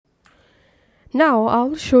Now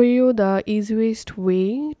I'll show you the easiest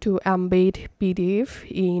way to embed PDF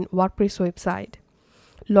in WordPress website.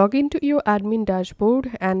 Log into your admin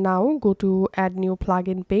dashboard and now go to add new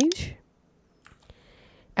plugin page.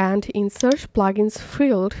 And in search plugins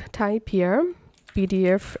field, type here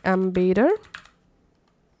PDF Embedder.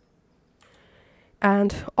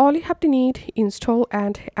 And all you have to need, install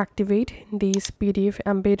and activate this PDF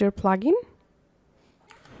Embedder plugin.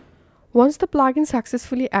 Once the plugin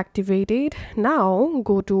successfully activated, now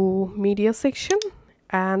go to media section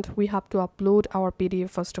and we have to upload our PDF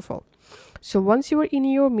first of all. So once you are in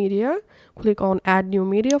your media, click on add new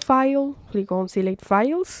media file, click on select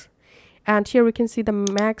files, and here we can see the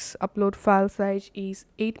max upload file size is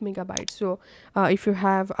 8 megabytes. So if you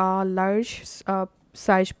have a large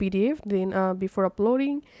size PDF, then before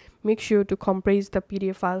uploading, make sure to compress the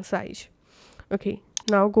PDF file size. Okay,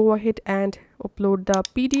 now go ahead and upload the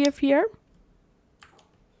PDF here.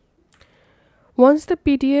 Once the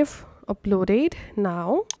PDF uploaded,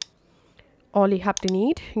 now all you have to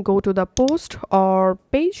need, go to the post or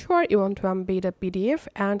page where you want to embed a PDF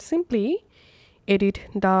and simply edit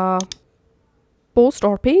the post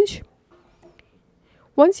or page.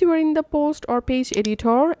 Once you are in the post or page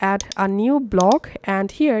editor, add a new block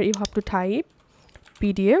and here you have to type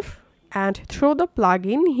PDF and through the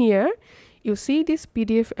plugin here you see this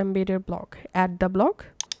PDF Embedder block. Add the block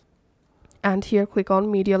and here click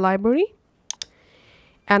on media library.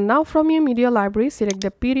 And now from your media library, select the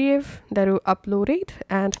PDF that you uploaded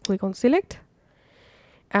and click on select.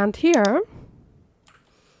 And here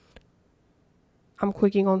I'm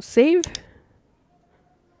clicking on save.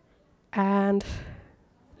 And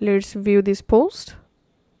let's view this post.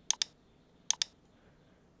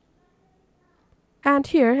 And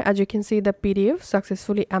here, as you can see, the PDF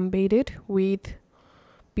successfully embedded with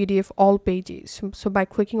PDF all pages. So by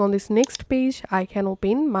clicking on this next page, I can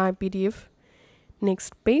open my PDF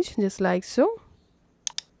next page just like so.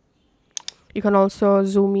 You can also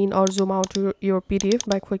zoom in or zoom out to your PDF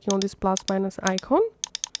by clicking on this plus minus icon.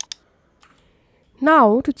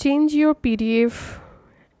 Now to change your PDF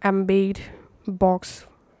embed box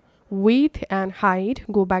width and height,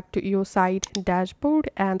 go back to your site dashboard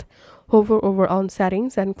and hover over on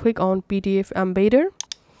settings and click on PDF Embedder,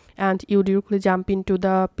 and you directly jump into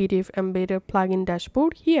the PDF Embedder plugin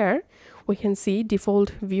dashboard. Here we can see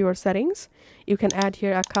default viewer settings. You can add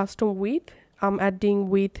here a custom width. I'm adding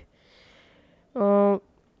width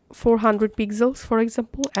 400 pixels for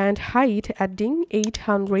example, and height adding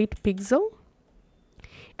 800 pixel.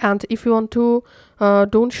 And if you want to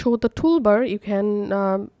don't show the toolbar, you can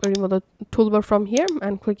remove the toolbar from here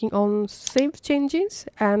and clicking on save changes.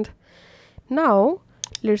 And now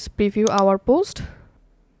let's preview our post.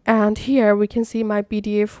 And here we can see my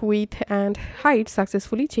PDF width and height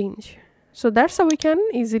successfully change. So that's how we can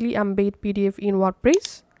easily embed PDF in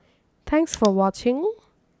WordPress. Thanks for watching.